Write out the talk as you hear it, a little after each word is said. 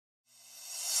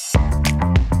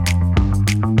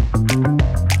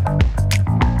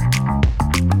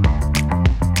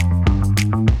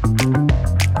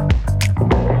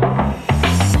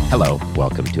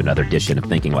edition of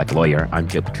Thinking Like a Lawyer. I'm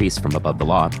Joe Patrice from Above the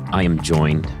Law. I am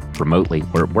joined remotely.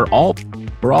 We're all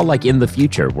like in the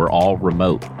future. We're all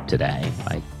remote today.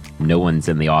 Like no one's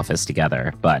in the office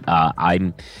together. But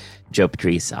I'm Joe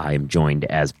Patrice. I am joined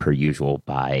as per usual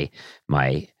by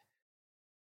my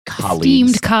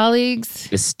esteemed colleagues,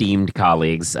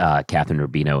 Catherine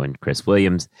Rubino and Chris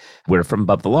Williams. We're from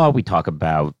Above the Law. We talk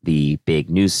about the big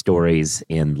news stories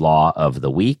in law of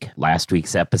the week. Last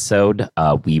week's episode,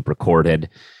 we recorded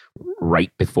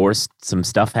right before some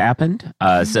stuff happened.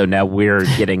 So now we're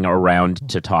getting around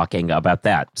to talking about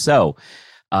that. So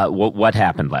what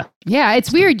happened last? Yeah,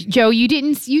 it's weird, Joe. You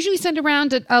didn't usually send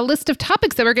around a list of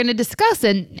topics that we're going to discuss,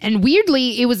 and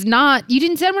weirdly, it was not. You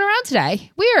didn't send one around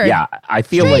today. Weird. Yeah, I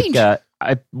feel Strange.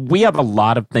 like we have a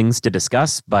lot of things to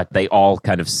discuss, but they all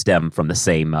kind of stem from the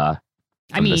same.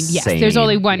 Yes, there's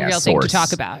only one real thing to source.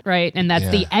 talk about, right? And that's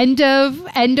the end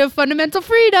of fundamental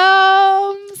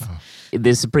freedoms.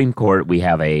 The Supreme Court. We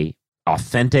have a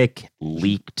authentic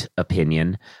leaked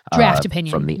opinion, Draft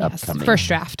opinion from the upcoming first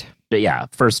draft.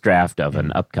 First draft of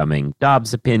an upcoming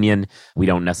Dobbs opinion. We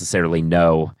don't necessarily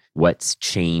know what's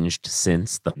changed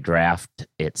since the draft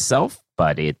itself,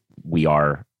 but we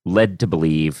are led to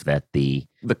believe that the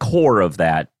core of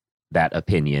that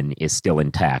opinion is still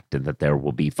intact and that there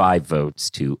will be 5 votes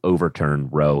to overturn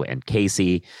Roe and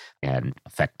Casey and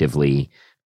effectively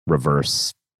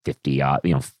reverse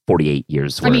 48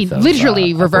 years worth of,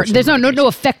 literally reverse. There's no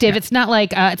effective. Yeah. It's not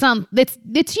like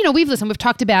we've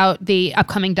talked about the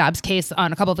upcoming Dobbs case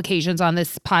on a couple of occasions on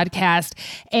this podcast,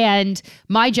 and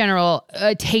my general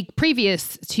take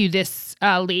previous to this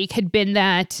leak had been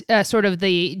that sort of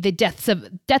the death of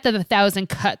 1,000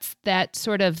 cuts, that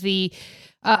sort of the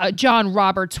John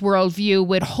Roberts worldview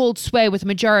would hold sway with the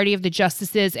majority of the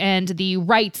justices, and the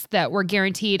rights that were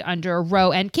guaranteed under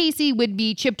Roe and Casey would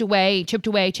be chipped away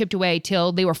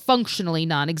till they were functionally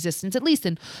non-existent, at least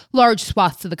in large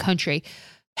swaths of the country.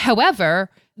 However,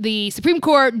 the Supreme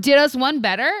Court did us one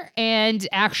better and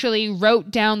actually wrote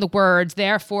down the words,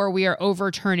 "Therefore, we are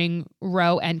overturning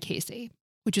Roe and Casey,"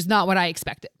 which is not what I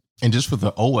expected. And just for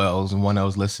the OLs and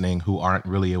 1Ls listening who aren't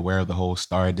really aware of the whole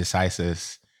stare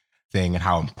decisis thing and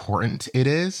how important it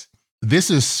is,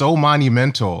 this is so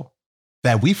monumental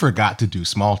that we forgot to do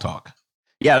small talk.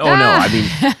 Yeah. Oh no. I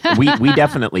mean, we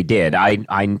definitely did.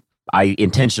 I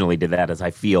intentionally did that, as I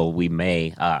feel we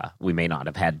may not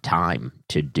have had time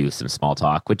to do some small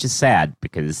talk, which is sad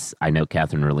because I know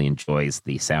Catherine really enjoys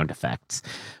the sound effects.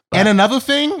 And another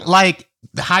thing, like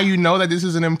how you know that this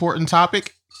is an important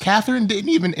topic, Catherine didn't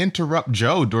even interrupt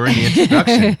Joe during the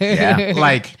introduction. Yeah.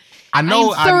 Like, I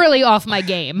know I'm thoroughly off my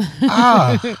game.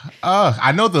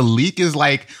 I know the leak is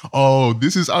like, oh,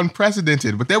 this is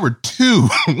unprecedented, but there were two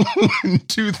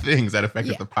things that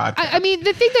affected the podcast. I mean,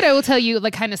 the thing that I will tell you,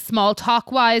 like kind of small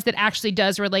talk wise, that actually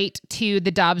does relate to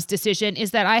the Dobbs decision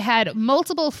is that I had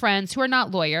multiple friends who are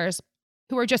not lawyers,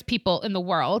 who are just people in the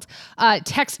world,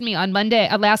 text me on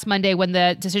last Monday when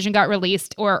the decision got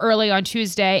released, or early on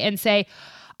Tuesday, and say,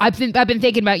 I've been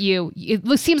thinking about you.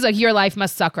 It seems like your life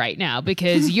must suck right now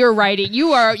because you're writing.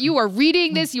 You are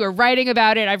reading this. You are writing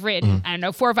about it. I've written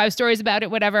 4 or 5 stories about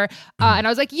it, whatever. And I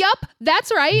was like, "Yup,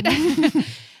 that's right."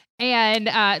 And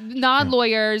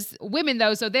non-lawyers, women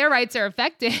though, so their rights are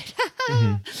affected.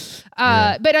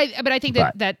 But I think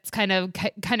that's kind of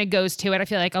goes to it. I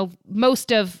feel like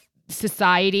most of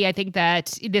society, I think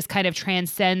that this kind of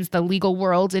transcends the legal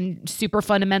world in super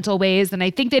fundamental ways, and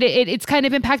I think that it's kind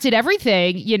of impacted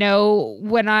everything. You know,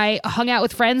 when I hung out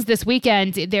with friends this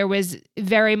weekend, there was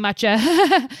very much a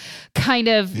kind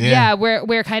of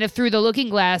we're kind of through the looking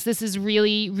glass. This is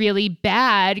really, really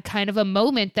bad, kind of a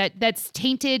moment that's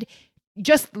tainted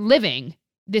just living.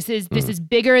 This is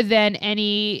bigger than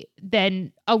a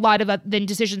lot of than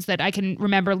decisions that I can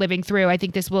remember living through. I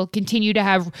think this will continue to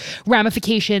have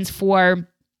ramifications for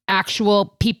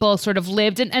actual people sort of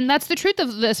lived. And that's the truth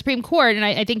of the Supreme Court. And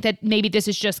I think that maybe this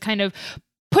is just kind of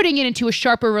putting it into a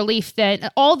sharper relief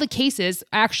that all the cases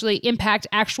actually impact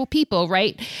actual people,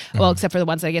 right? Mm-hmm. Well, except for the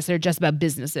ones, I guess, that are just about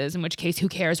businesses, in which case, who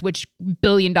cares which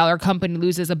billion-dollar company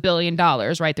loses $1 billion,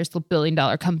 right? There's still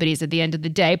billion-dollar companies at the end of the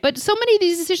day. But so many of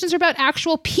these decisions are about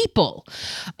actual people.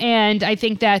 And I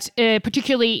think that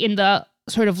particularly in the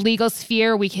sort of legal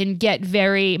sphere, we can get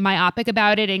very myopic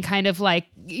about it and kind of like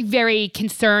very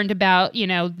concerned about, you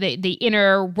know, the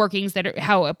inner workings that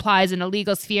how it applies in a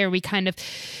legal sphere. We kind of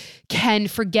can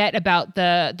forget about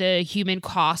the human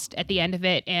cost at the end of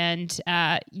it. And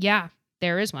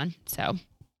there is one. So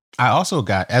I also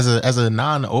got, as a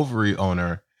non-ovary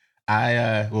owner,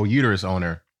 uterus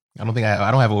owner, I don't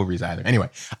have ovaries either. Anyway,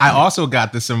 I also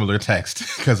got the similar text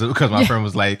because my friend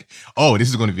was like, "Oh, this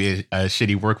is going to be a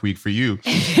shitty work week for you."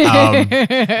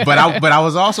 But I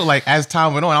was also like, as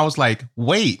time went on, I was like,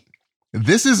 "Wait,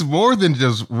 this is more than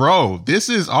just Roe. This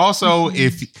is also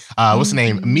what's the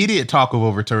name? Immediate talk of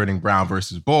overturning Brown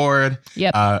versus Board.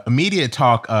 Yep. Immediate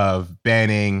talk of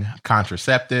banning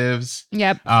contraceptives.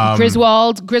 Yep.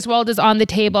 Griswold is on the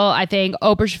table. I think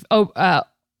Obergefell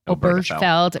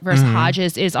versus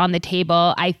Hodges is on the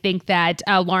table. I think that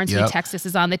Lawrence v. Texas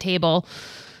is on the table.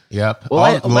 Yep.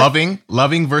 Well,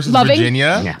 Loving versus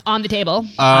Virginia on the table.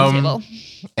 On the table.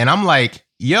 And I'm like,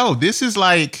 yo, this is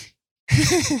like,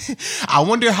 I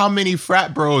wonder how many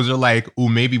frat bros are like, oh,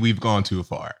 maybe we've gone too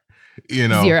far. You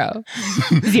know, zero.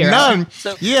 None.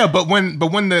 So, yeah, but when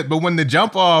the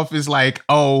jump off is like,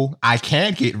 oh, I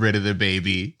can't get rid of the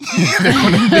baby, they're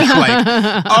gonna be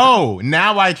like, oh,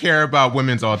 now I care about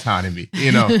women's autonomy.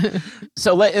 You know.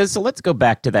 So let's go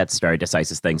back to that stare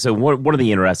decisis thing. So one of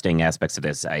the interesting aspects of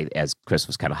this, as Chris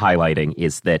was kind of highlighting,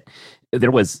 is that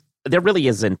there really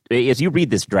isn't. As you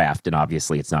read this draft, and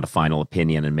obviously it's not a final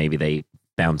opinion, and maybe they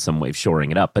found some way of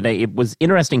shoring it up, but it was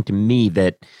interesting to me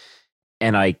that,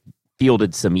 and I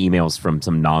fielded some emails from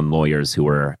some non-lawyers who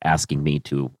were asking me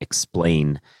to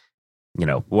explain,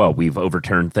 well, we've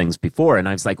overturned things before. And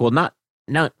I was like, well, not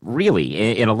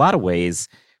really. In a lot of ways,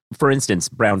 for instance,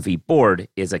 Brown v. Board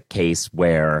is a case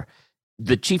where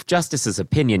the Chief Justice's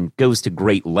opinion goes to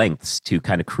great lengths to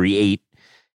kind of create,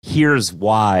 here's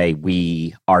why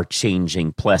we are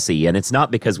changing Plessy. And it's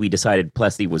not because we decided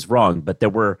Plessy was wrong, but there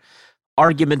were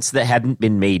arguments that hadn't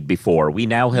been made before. We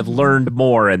now have learned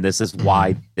more, and this is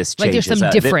why this changes. Like there's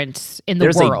some difference in the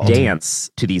world. There's a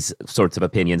dance to these sorts of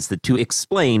opinions that to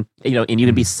explain, and you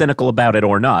can be cynical about it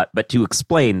or not, but to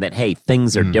explain that, hey,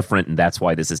 things are different, and that's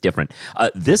why this is different.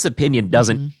 This opinion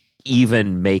doesn't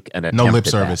even make an attempt. No lip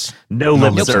service. No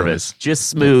lip service. Just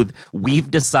smooth.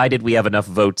 We've decided we have enough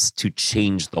votes to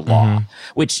change the law,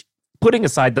 which, putting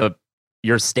aside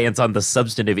your stance on the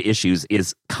substantive issues,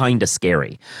 is kind of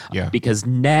scary. Yeah. Because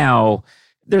now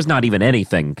there's not even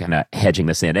anything kind of hedging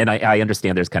this in. And I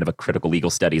understand there's kind of a critical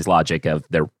legal studies logic of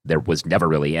there was never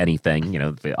really anything,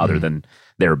 other than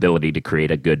their ability to create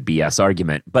a good BS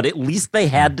argument. But at least they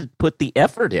had to put the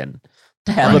effort in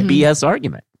to have a BS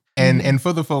argument. And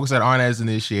for the folks that aren't as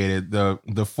initiated,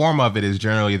 the form of it is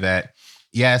generally that,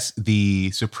 yes,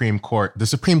 the Supreme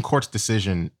Court's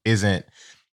decision isn't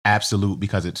absolute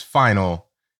because it's final.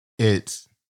 It's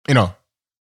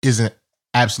isn't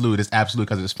absolute. It's absolute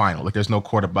because it's final. Like there's no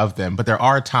court above them. But there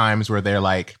are times where they're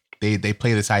like they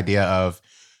play this idea of,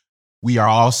 we are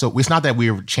also, it's not that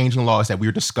we're changing the law, it's that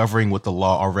we're discovering what the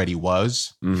law already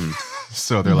was.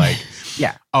 So they're like,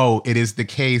 yeah, oh, it is the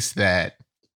case that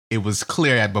it was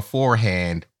clear at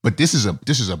beforehand, but this is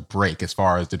a break as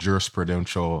far as the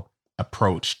jurisprudential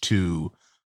approach to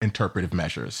interpretive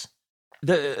measures.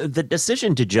 The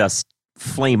decision to just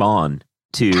flame on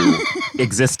to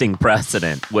existing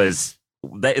precedent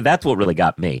that's what really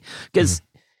got me, because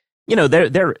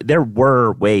there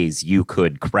were ways you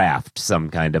could craft some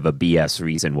kind of a BS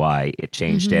reason why it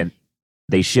changed, and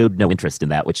they showed no interest in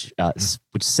that, which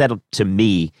said to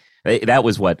me, that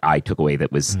was what I took away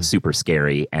that was super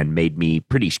scary and made me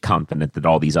pretty confident that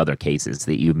all these other cases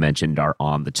that you mentioned are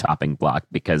on the chopping block,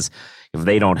 because if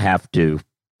they don't have to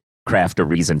craft a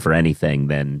reason for anything,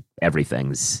 then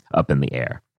everything's up in the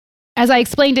air. As I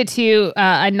explained it to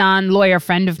a non-lawyer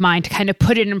friend of mine to kind of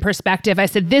put it in perspective, I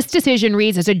said, this decision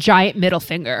reads as a giant middle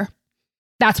finger.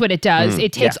 That's what it does.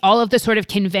 It takes all of the sort of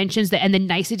conventions and the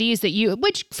niceties that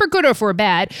which for good or for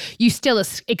bad, you still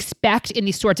expect in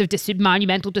these sorts of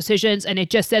monumental decisions, and it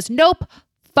just says, nope,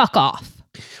 fuck off.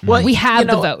 Well, we have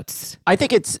the votes. I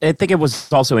think it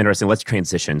was also interesting. Let's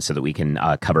transition so that we can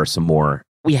cover some more.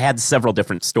 We had several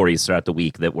different stories throughout the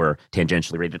week that were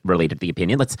tangentially related to the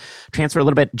opinion. Let's transfer a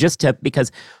little bit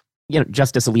because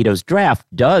Justice Alito's draft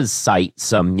does cite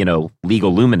some,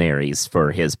 legal luminaries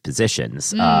for his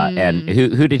positions. And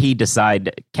who did he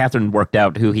decide? Catherine worked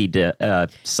out who he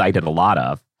cited a lot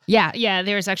of. Yeah.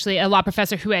 There was actually a law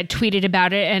professor who had tweeted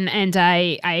about it, and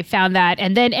I found that.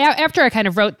 And then after I kind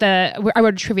of wrote I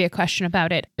wrote a trivia question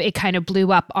about it, it kind of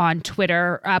blew up on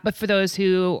Twitter. But for those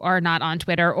who are not on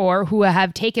Twitter or who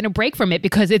have taken a break from it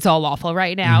because it's all awful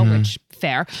right now, which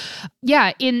fair.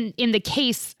 Yeah, in the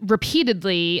case,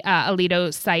 repeatedly,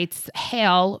 Alito cites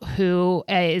Hale, who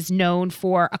is known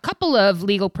for a couple of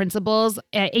legal principles,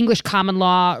 English common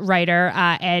law writer,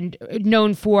 and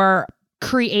known for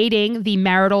creating the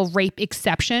marital rape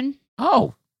exception.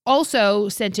 Oh. Also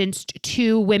sentenced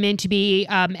 2 women to be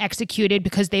executed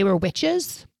because they were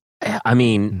witches. I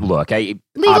mean, look, Legal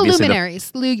obviously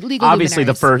luminaries. Legal obviously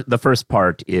luminaries. the first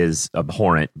part is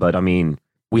abhorrent, but I mean,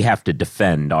 we have to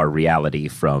defend our reality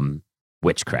from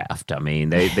witchcraft. I mean,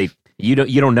 they you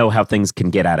don't know how things can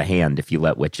get out of hand if you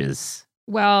let witches.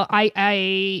 Well,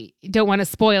 I don't want to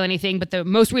spoil anything, but the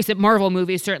most recent Marvel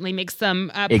movie certainly makes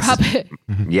some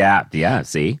Yeah.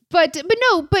 See, but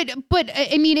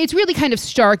I mean, it's really kind of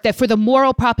stark that for the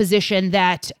moral proposition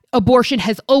that abortion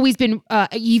has always been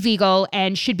illegal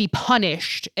and should be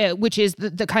punished, which is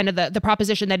the kind of the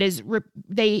proposition that is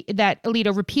that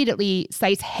Alito repeatedly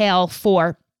cites Hale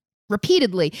for,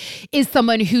 repeatedly, is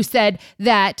someone who said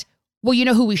that, well, you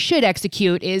know who we should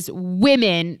execute is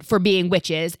women for being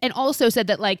witches, and also said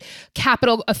that like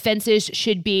capital offenses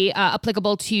should be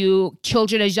applicable to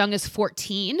children as young as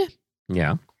 14.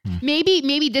 yeah.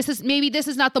 Maybe this is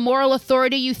not the moral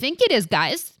authority you think it is,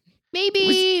 guys.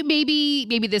 Maybe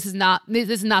this is not the one. Maybe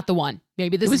this is not the one.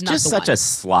 It was just such a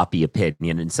sloppy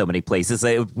opinion in so many places.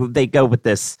 They go with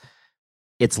this.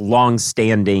 It's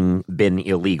long-standing been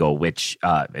illegal, which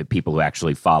people who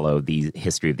actually follow the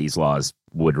history of these laws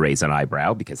would raise an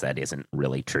eyebrow, because that isn't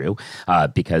really true.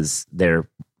 Because there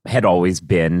had always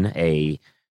been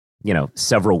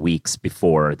several weeks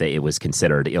before that it was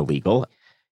considered illegal.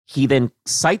 He then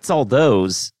cites all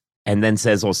those and then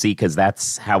says, well, see, because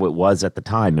that's how it was at the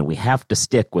time, and we have to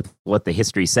stick with what the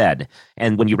history said.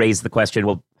 And when you raise the question,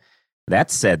 well,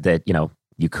 that said that,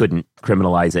 you couldn't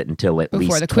criminalize it until at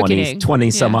Before least the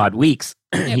 20 some odd weeks.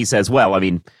 Yep. He says, well, I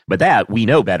mean, but that we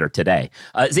know better today.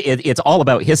 It's all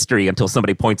about history until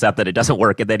somebody points out that it doesn't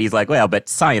work. And then he's like, well, but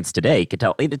science today can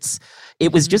tell.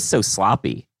 It was just so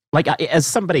sloppy. Like, as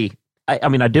somebody, I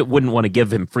wouldn't want to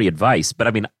give him free advice, but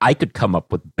I mean, I could come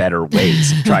up with better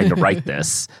ways of trying to write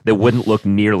this that wouldn't look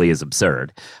nearly as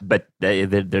absurd. But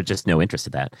there's just no interest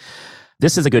in that.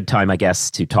 This is a good time, I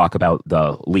guess, to talk about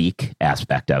the leak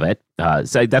aspect of it.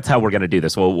 So that's how we're going to do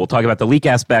this. We'll talk about the leak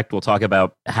aspect. We'll talk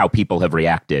about how people have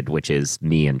reacted, which is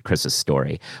me and Chris's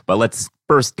story. But let's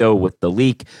first go with the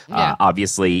leak. Yeah.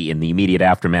 Obviously, in the immediate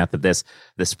aftermath of this,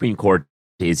 the Supreme Court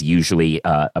is usually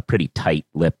a pretty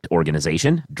tight-lipped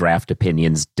organization. Draft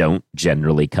opinions don't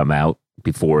generally come out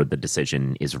before the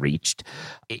decision is reached.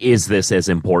 Is this as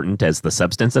important as the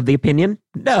substance of the opinion?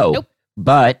 No. Nope.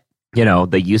 But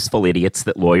the useful idiots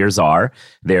that lawyers are,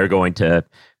 they're going to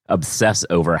obsess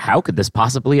over how could this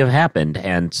possibly have happened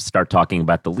and start talking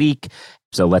about the leak.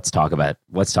 So let's talk about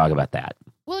that.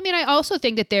 Well, I mean, I also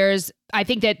think that I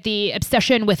think that the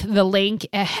obsession with the link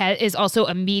is also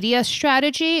a media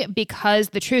strategy, because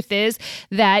the truth is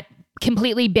that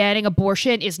completely banning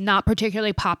abortion is not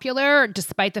particularly popular,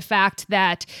 despite the fact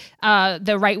that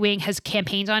the right wing has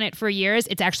campaigned on it for years.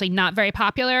 It's actually not very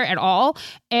popular at all.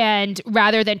 And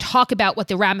rather than talk about what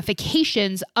the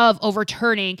ramifications of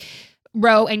overturning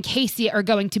Roe and Casey are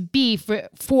going to be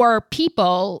for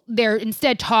people, they're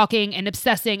instead talking and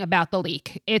obsessing about the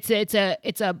leak. It's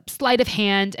a sleight of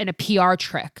hand and a PR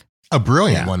trick. A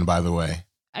brilliant one, by the way.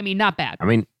 I mean, not bad. I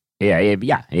mean,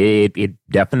 it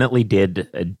definitely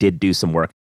did do some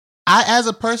work. As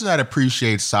a person that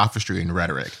appreciates sophistry and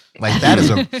rhetoric, like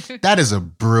that is a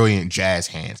brilliant jazz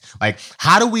hands. Like,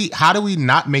 how do we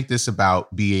not make this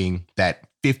about being that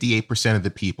 58% of the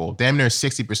people, damn near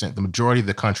 60%, the majority of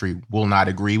the country will not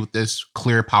agree with this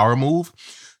clear power move?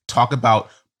 Talk about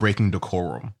breaking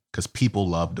decorum, because people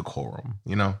love decorum,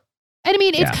 And I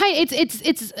mean,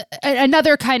 it's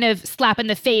another kind of slap in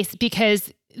the face,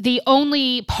 because the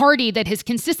only party that has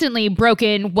consistently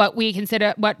broken what we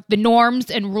consider what the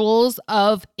norms and rules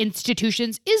of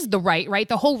institutions is the right?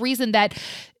 The whole reason that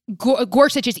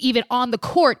Gorsuch is even on the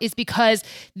court is because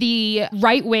the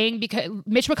right wing, because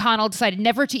Mitch McConnell decided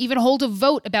never to even hold a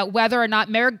vote about whether or not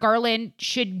Merrick Garland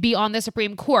should be on the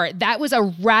Supreme Court. That was a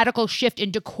radical shift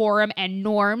in decorum and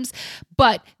norms,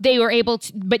 but they were able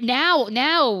to, but now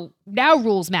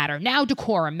rules matter. Now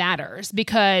decorum matters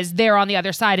because they're on the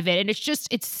other side of it. And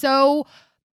it's so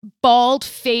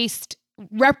bald-faced,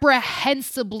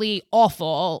 reprehensibly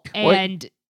awful and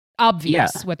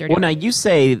obvious what they're doing. Well, now you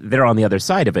say they're on the other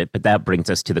side of it, but that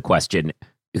brings us to the question,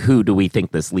 who do we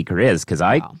think this leaker is? Because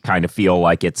I kind of feel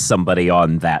like it's somebody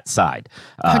on that side.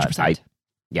 100%.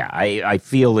 I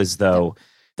feel as though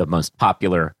the most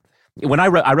popular, when I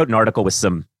wrote an article with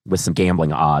some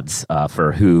gambling odds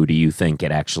for who do you think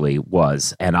it actually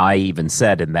was. And I even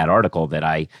said in that article that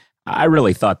I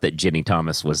really thought that Ginny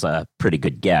Thomas was a pretty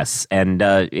good guess. And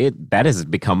that has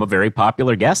become a very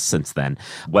popular guess since then,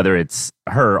 whether it's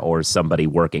her or somebody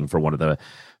working for one of the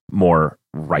more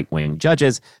right-wing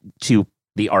judges, to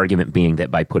the argument being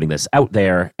that by putting this out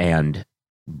there and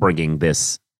bringing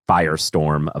this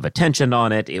firestorm of attention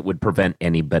on it. It would prevent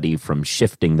anybody from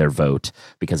shifting their vote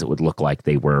because it would look like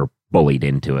they were bullied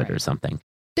into it or something.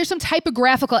 There's some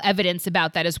typographical evidence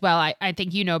about that as well. I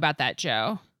think you know about that,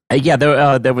 Joe. Yeah,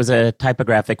 there was a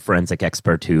typographic forensic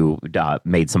expert who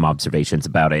made some observations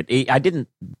about it.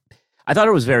 I thought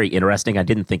it was very interesting. I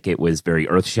didn't think it was very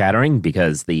earth-shattering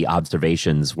because the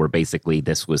observations were basically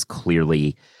this was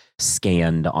clearly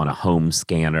scanned on a home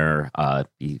scanner.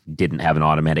 You didn't have an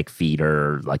automatic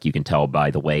feeder, like you can tell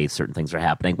by the way certain things are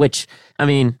happening, which, I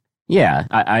mean, yeah,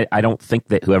 I don't think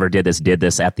that whoever did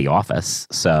this at the office.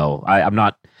 So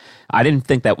I didn't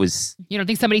think that was... You don't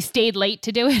think somebody stayed late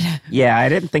to do it? Yeah, I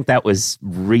didn't think that was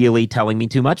really telling me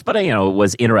too much, but it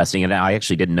was interesting. And I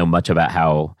actually didn't know much about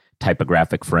how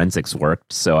typographic forensics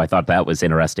worked. So I thought that was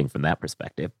interesting from that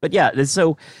perspective. But yeah,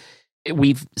 so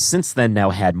we've since then now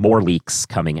had more leaks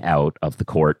coming out of the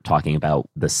court talking about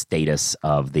the status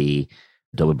of the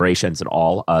deliberations and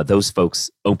all. Those folks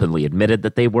openly admitted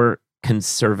that they were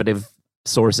conservative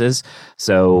sources.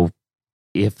 So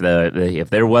if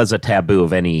there was a taboo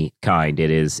of any kind,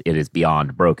 it is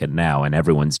beyond broken now, and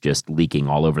everyone's just leaking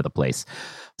all over the place.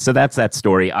 So that's that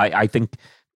story. I think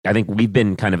we've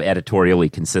been kind of editorially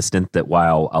consistent that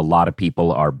while a lot of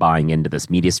people are buying into this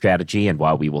media strategy, and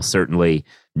while we will certainly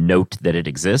note that it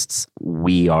exists,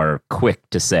 we are quick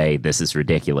to say this is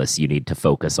ridiculous. You need to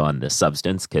focus on the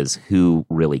substance, because who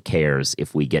really cares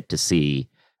if we get to see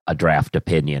a draft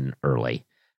opinion early?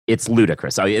 It's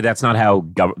ludicrous. That's not how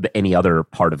any other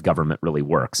part of government really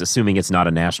works. Assuming it's not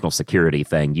a national security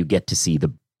thing, you get to see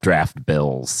the draft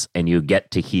bills and you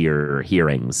get to hear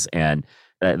hearings, and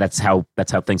that's how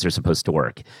things are supposed to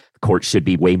work. The court should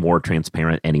be way more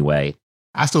transparent anyway.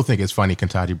 I still think it's funny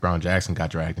Ketanji Brown Jackson got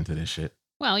dragged into this shit.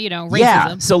 Well, racism.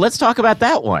 Yeah, so let's talk about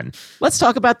that one.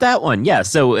 Yeah,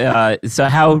 so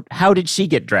how did she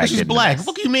get dragged? She's black.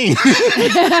 What do you mean?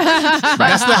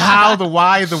 That's the how, the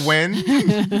why, the when.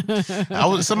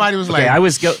 Somebody was like,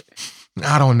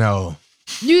 I don't know.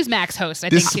 Newsmax host, I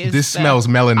think is... This smells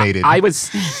melanated. I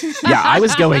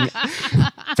was going...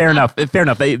 Fair enough.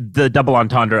 The double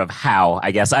entendre of how,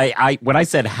 I guess. When I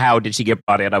said how did she get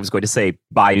brought in, I was going to say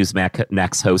by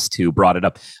Newsmax host who brought it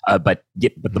up. But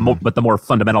the more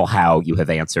fundamental how you have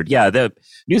answered. Yeah, the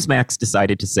Newsmax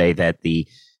decided to say that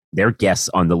their guess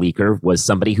on the leaker was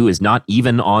somebody who is not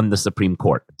even on the Supreme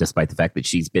Court, despite the fact that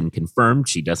she's been confirmed.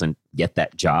 She doesn't get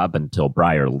that job until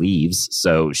Breyer leaves,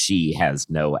 so she has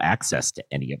no access to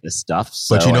any of this stuff.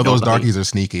 So but those darkies are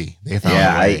sneaky. They found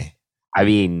a way. I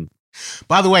mean...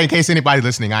 By the way, in case anybody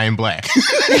listening, I am black.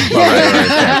 Right.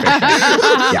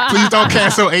 Yeah. Please don't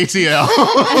cancel ATL.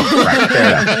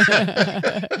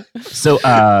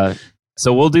 Right,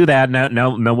 So we'll do that.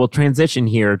 No, we'll transition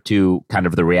here to kind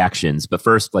of the reactions. But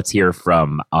first, let's hear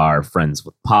from our friends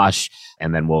with Posh,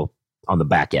 and then we'll, on the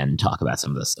back end, talk about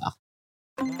some of this stuff.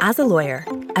 As a lawyer,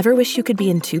 ever wish you could be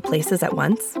in two places at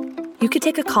once? You could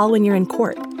take a call when you're in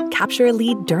court, capture a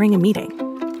lead during a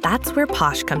meeting. That's where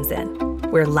Posh comes in.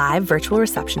 We're live virtual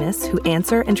receptionists who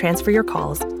answer and transfer your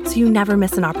calls so you never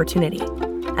miss an opportunity.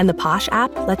 And the Posh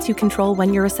app lets you control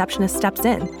when your receptionist steps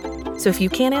in. So if you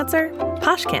can't answer,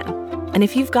 Posh can. And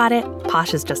if you've got it,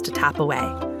 Posh is just a tap away.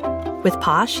 With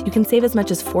Posh, you can save as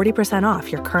much as 40%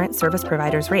 off your current service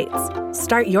provider's rates.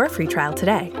 Start your free trial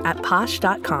today at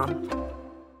posh.com.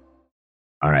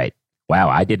 All right. Wow,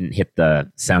 I didn't hit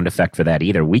the sound effect for that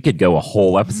either. We could go a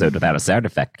whole episode without a sound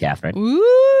effect, Catherine.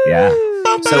 Ooh. Yeah.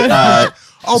 So,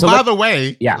 by the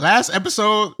way, yeah. Last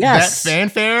episode, yes. That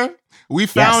fanfare, we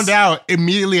found out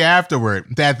immediately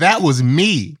afterward that was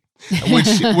me.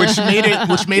 which made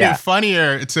it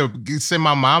funnier to send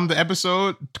my mom the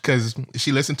episode because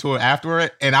she listened to it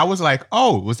afterward, and I was like,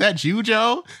 "Oh, was that you,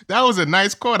 Joe? That was a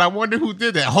nice quote. I wonder who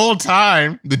did that." Whole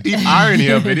time, the deep irony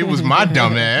of it was my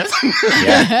dumb ass.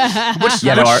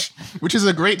 Which is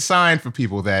a great sign for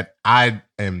people that I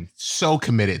am so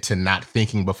committed to not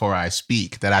thinking before I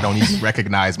speak that I don't even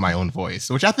recognize my own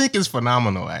voice, which I think is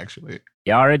phenomenal, actually.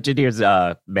 Yeah, our engineers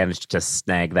managed to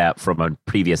snag that from a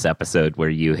previous episode where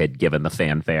you had given the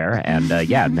fanfare, and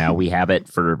now we have it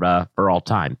for all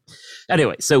time.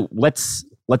 Anyway, so let's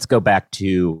go back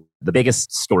to the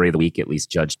biggest story of the week, at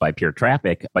least judged by pure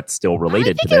traffic, but still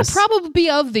related to this. It'll probably be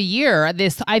of the year.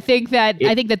 I think that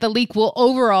the leak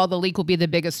will be the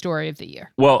biggest story of the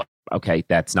year. Well, okay,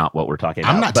 that's not what we're talking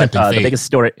about. I'm not tempting fate. The biggest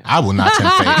story. I will not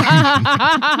tempt fate.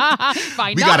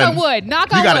 Fine. Knock on wood.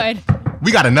 Knock on wood.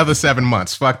 We got another 7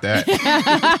 months. Fuck that.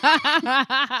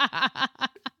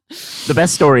 The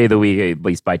best story of the week, at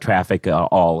least by traffic,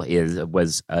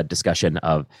 was a discussion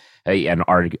of an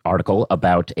article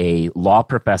about a law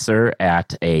professor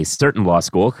at a certain law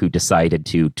school who decided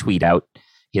to tweet out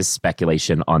his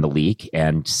speculation on the leak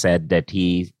and said that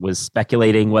he was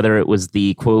speculating whether it was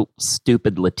the, quote,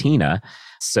 stupid Latina.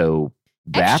 So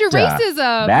extra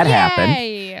racism. That Yay.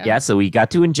 happened. Yeah, so we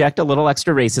got to inject a little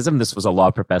extra racism. This was a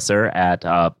law professor at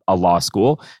a law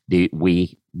school.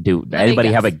 Anybody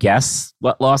have a guess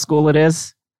what law school it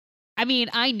is? I mean,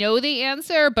 I know the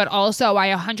answer, but also I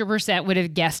 100% would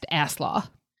have guessed ass law.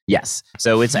 Yes.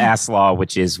 So it's ass law,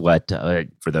 which is what,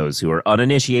 for those who are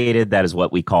uninitiated, that is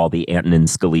what we call the Antonin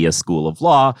Scalia School of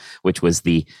Law, which was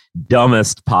the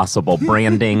dumbest possible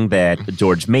branding that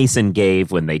George Mason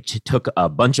gave when they took a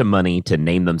bunch of money to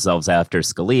name themselves after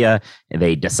Scalia. And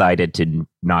they decided to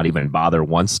not even bother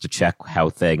once to check how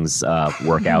things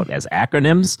work out as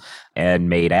acronyms and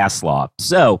made ass law.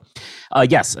 So,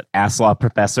 yes, ass law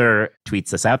professor tweets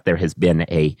this out. There has been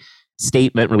a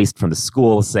statement released from the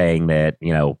school saying that,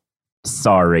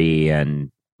 sorry,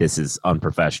 and this is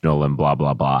unprofessional and blah,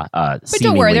 blah, blah. But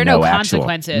don't worry, there are no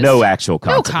consequences. No actual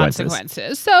consequences. No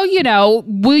consequences. So,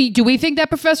 do we think that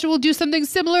professor will do something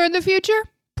similar in the future?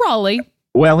 Probably.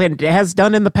 Well, it has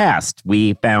done in the past.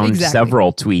 We found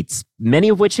several tweets, many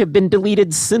of which have been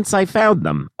deleted since I found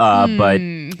them. But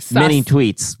many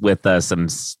tweets with some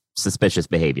suspicious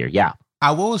behavior. Yeah. I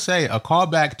will say a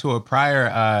callback to a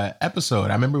prior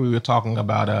episode. I remember we were talking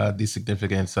about the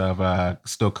significance of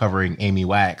still covering Amy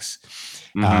Wax.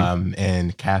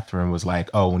 And Catherine was like,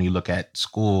 oh, when you look at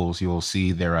schools, you'll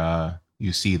see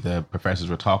you see the professors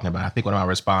we're talking about. I think one of my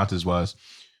responses was,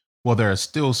 well, there are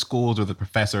still schools where the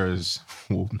professors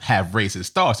will have racist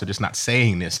thoughts. They're just not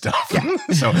saying this stuff. Yeah.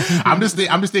 So I'm just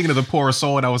thinking of the poor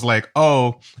soul. And I was like,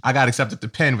 oh, I got accepted to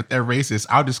Penn, but they're racist.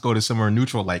 I'll just go to somewhere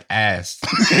neutral like ass.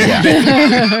 Yeah.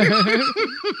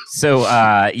 So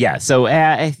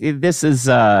this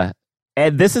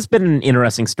has been an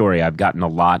interesting story. I've gotten a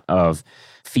lot of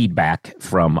feedback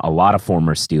from a lot of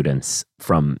former students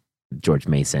from George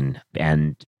Mason,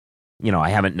 and I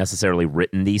haven't necessarily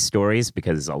written these stories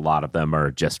because a lot of them are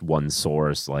just one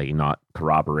source, like not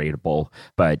corroboratable.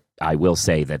 But I will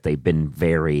say that they've been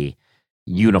very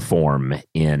uniform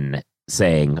in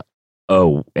saying,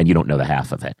 oh, and you don't know the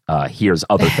half of it. Here's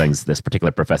other things this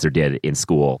particular professor did in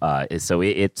school. So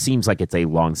it seems like it's a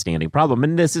longstanding problem.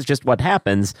 And this is just what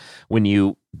happens when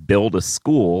you build a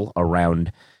school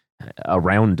around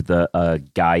the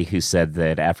guy who said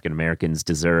that African Americans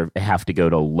have to go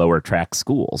to lower track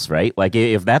schools, right? Like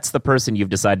if that's the person you've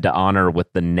decided to honor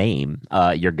with the name,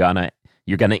 you're gonna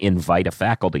invite a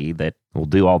faculty that will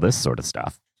do all this sort of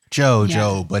stuff.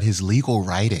 Joe, but his legal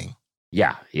writing.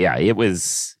 Yeah, it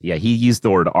was. Yeah, he used the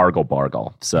word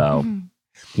argle-bargle, so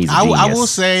he's a genius. I will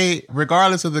say,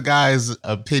 regardless of the guy's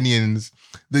opinions,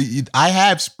 I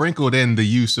have sprinkled in the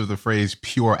use of the phrase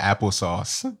 "pure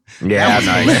applesauce." Yeah,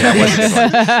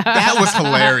 that was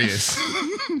hilarious.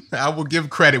 I will give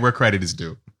credit where credit is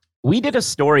due. We did a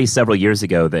story several years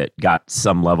ago that got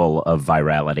some level of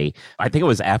virality. I think it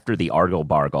was after the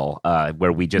argle-bargle,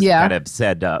 where we just kind of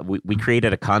said we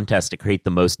created a contest to create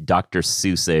the most Dr.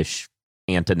 Seuss-ish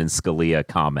Antonin Scalia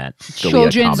comment.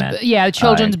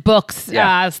 Children's books /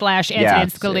 Antonin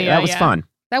Scalia. That was fun.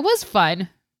 That was fun.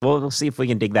 We'll see if we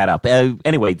can dig that up.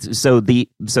 Anyway, so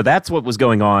that's what was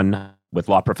going on with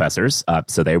law professors.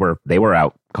 So they were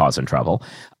out causing trouble,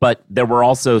 but there were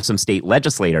also some state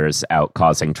legislators out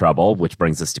causing trouble, which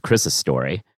brings us to Chris's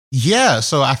story. Yeah.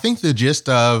 So I think the gist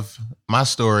of my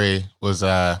story was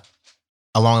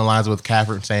along the lines with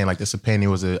Catherine saying like this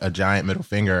opinion was a giant middle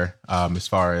finger as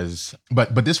far as,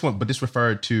 but this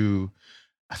referred to,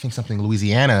 I think, something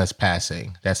Louisiana is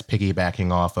passing that's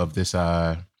piggybacking off of this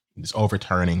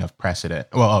overturning of precedent,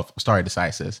 of stare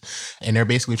decisis. And they're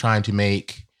basically trying to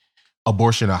make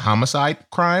abortion a homicide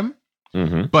crime.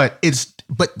 Mm-hmm. But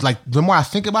like the more I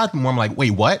think about it, the more I'm like,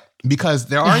 wait, what? Because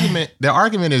their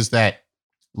argument is that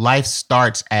life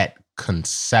starts at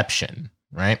conception,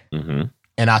 right? Mm-hmm.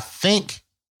 And I think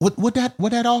would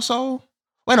that also?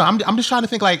 Well, no, I'm just trying to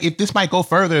think like if this might go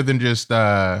further than just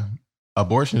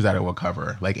abortions that it will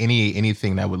cover, like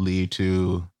anything that would lead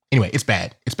to. Anyway, it's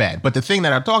bad. It's bad. But the thing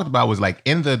that I talked about was like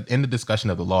in the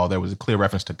discussion of the law, there was a clear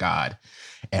reference to God.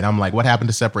 And I'm like, what happened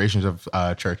to separations of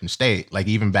church and state? Like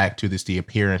even back to the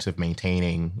appearance of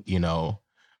maintaining,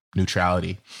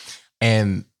 neutrality.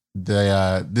 And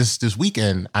this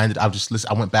weekend, I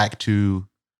went back to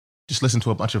just listen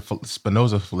to a bunch of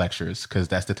Spinoza lectures because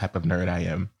that's the type of nerd I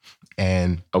am.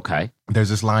 And there's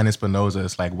this line in Spinoza.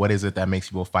 It's like, what is it that makes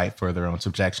people fight for their own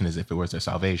subjection as if it was their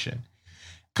salvation?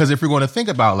 Because if you're going to think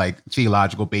about like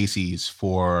theological bases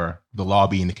for the law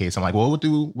being the case, I'm like, well,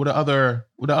 what are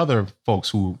other folks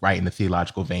who write in the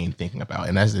theological vein thinking about?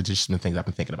 And that's just the things I've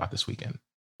been thinking about this weekend.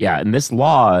 Yeah, and this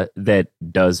law that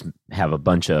does have a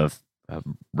bunch of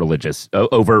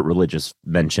overt religious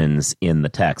mentions in the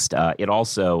text. It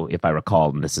also, if I recall,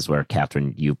 and this is where,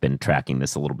 Catherine, you've been tracking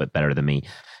this a little bit better than me,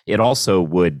 it also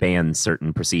would ban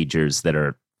certain procedures that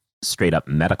are straight up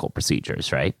medical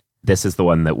procedures, right? This is the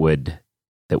one that would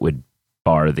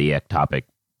bar the ectopic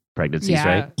pregnancies,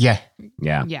 right? Yeah.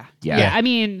 I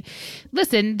mean,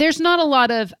 listen, there's not a lot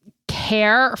of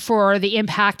care for the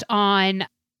impact on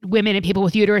women and people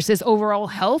with uteruses' overall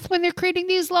health when they're creating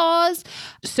these laws.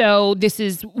 So this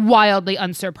is wildly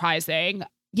unsurprising.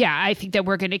 Yeah, I think that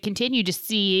we're going to continue to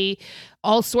see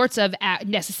all sorts of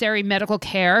necessary medical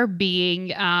care being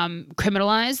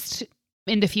criminalized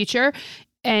in the future.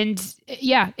 And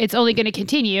yeah, it's only going to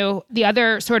continue. The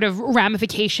other sort of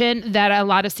ramification that a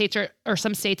lot of states or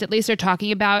some states at least are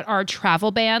talking about are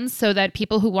travel bans, so that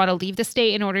people who want to leave the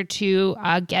state in order to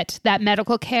get that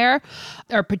medical care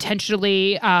are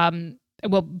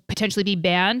will potentially be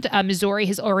banned. Missouri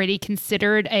has already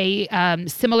considered a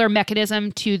similar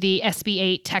mechanism to the SB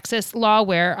 8 Texas law,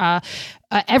 where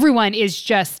everyone is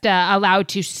just allowed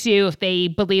to sue if they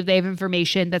believe they have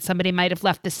information that somebody might have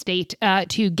left the state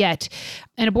to get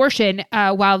an abortion,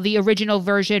 while the original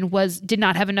version did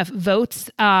not have enough votes.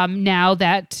 Now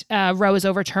that Roe is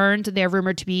overturned, they're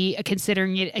rumored to be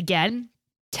considering it again.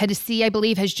 Tennessee, I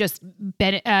believe, has just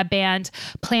banned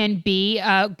Plan B,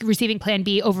 receiving Plan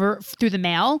B through the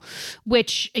mail,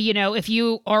 which, if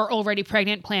you are already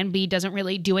pregnant, Plan B doesn't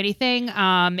really do anything.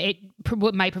 It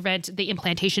might prevent the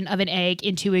implantation of an egg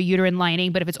into a uterine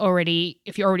lining, but if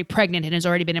you're already pregnant and has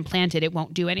already been implanted, it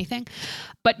won't do anything.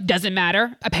 But doesn't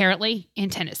matter, apparently, in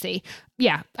Tennessee.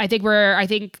 Yeah, I think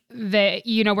that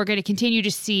we're going to continue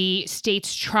to see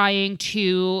states trying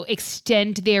to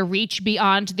extend their reach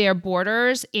beyond their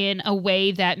borders in a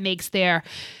way that makes the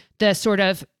sort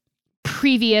of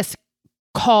previous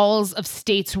calls of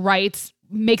states' rights,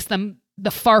 makes them the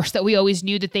farce that we always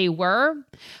knew that they were.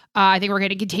 I think we're going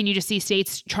to continue to see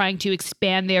states trying to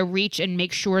expand their reach and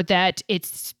make sure that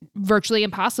it's virtually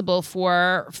impossible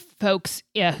for folks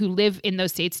who live in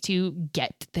those states to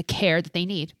get the care that they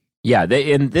need. Yeah,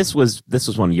 and this was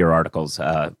one of your articles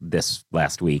this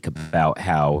last week about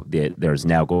how there's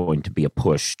now going to be a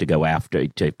push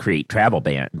to create travel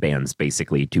bans,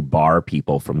 basically to bar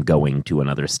people from going to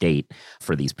another state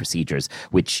for these procedures,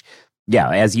 which, yeah,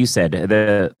 as you said,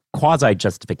 the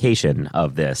quasi-justification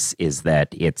of this is that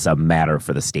it's a matter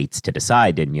for the states to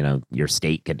decide, and, your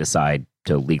state can decide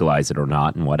to legalize it or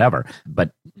not and whatever.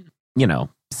 But,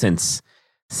 since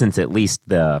at least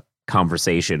the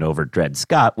conversation over Dred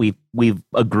Scott, we've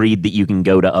agreed that you can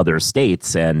go to other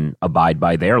states and abide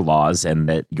by their laws, and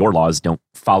that your laws don't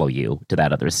follow you to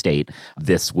that other state.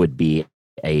 This would be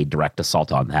a direct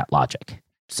assault on that logic.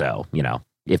 So,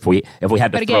 if we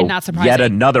had to throw yet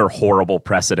another horrible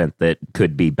precedent that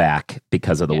could be back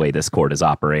because of the way this court is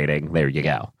operating, there you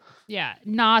go. Yeah,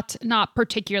 not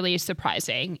particularly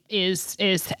surprising is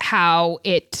how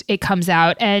it comes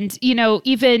out. And,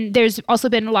 even there's also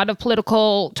been a lot of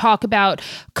political talk about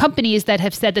companies that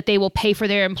have said that they will pay for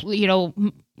their,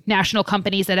 national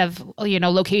companies that have,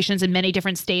 locations in many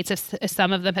different states.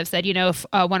 Some of them have said, if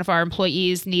one of our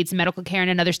employees needs medical care in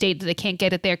another state that they can't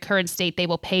get at their current state, they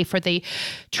will pay for the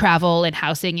travel and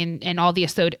housing and all the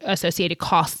associated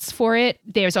costs for it.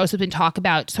 There's also been talk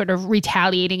about sort of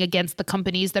retaliating against the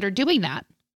companies that are doing that.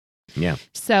 Yeah.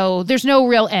 So there's no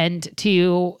real end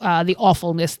to the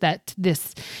awfulness that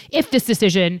if this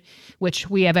decision, which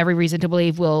we have every reason to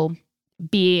believe will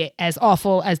be as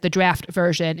awful as the draft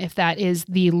version, if that is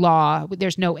the law,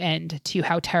 there's no end to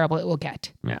how terrible it will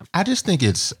get. Yeah. I just think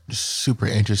it's super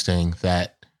interesting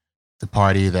that the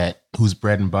party whose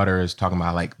bread and butter is talking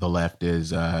about, like, the left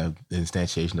is the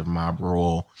instantiation of mob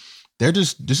rule.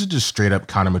 This is just straight up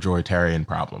counter-majoritarian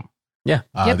problem. Yeah.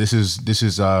 This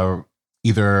is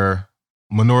either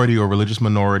minority or religious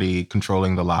minority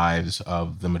controlling the lives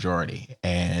of the majority,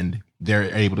 and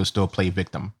they're able to still play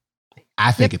victim.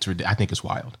 I think it's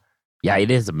wild. Yeah, it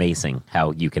is amazing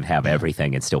how you can have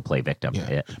everything and still play victim.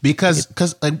 Yeah. Because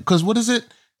what is it?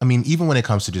 I mean, even when it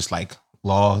comes to just like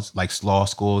laws, like law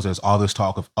schools, there's all this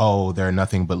talk of, they're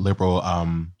nothing but liberal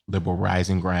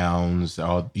rising grounds.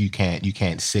 Or you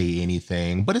can't say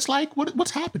anything. But it's like,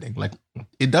 what's happening? Like,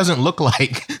 it doesn't look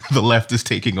like the left is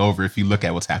taking over if you look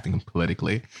at what's happening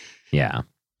politically. Yeah,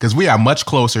 because we are much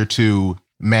closer to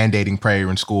mandating prayer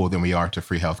in school than we are to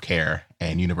free health care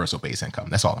and universal base income.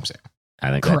 That's all I'm saying. I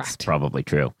think that's probably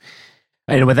true.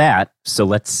 And with that, so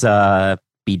let's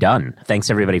be done. Thanks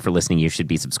everybody for listening. You should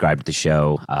be subscribed to the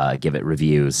show. Give it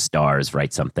reviews, stars,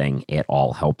 write something. It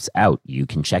all helps out. You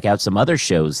can check out some other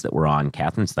shows that we're on.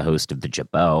 Catherine's the host of The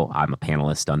Jabot. I'm a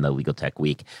panelist on the Legal Tech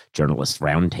Week Journalist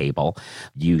Roundtable.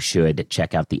 You should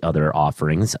check out the other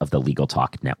offerings of the Legal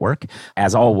Talk Network.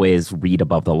 As always, read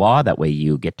Above the Law. That way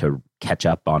you get to catch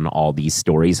up on all these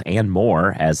stories and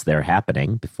more as they're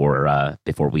happening before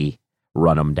we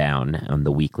run them down on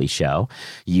the weekly show.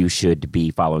 You should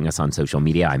be following us on social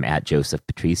media. I'm at Joseph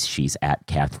Patrice. She's at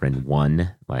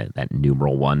Catherine1, that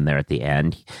numeral 1 there at the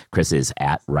end. Chris is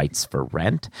at Rights for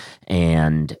Rent.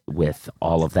 And with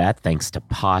all of that, thanks to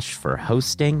Posh for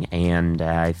hosting. And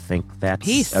I think that's...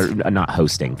 Peace. Not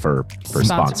hosting, for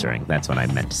sponsoring. That's what I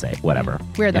meant to say. Whatever.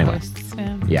 We're the Anyway. hosts.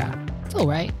 Yeah. It's all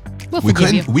right. We'll We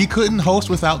forgive you. couldn't host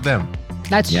without them.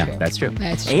 That's Yeah, true. that's true.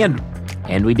 That's true.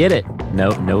 And we did it.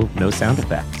 No sound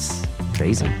effects.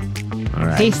 Crazy. All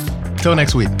right. Peace. Till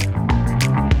next week.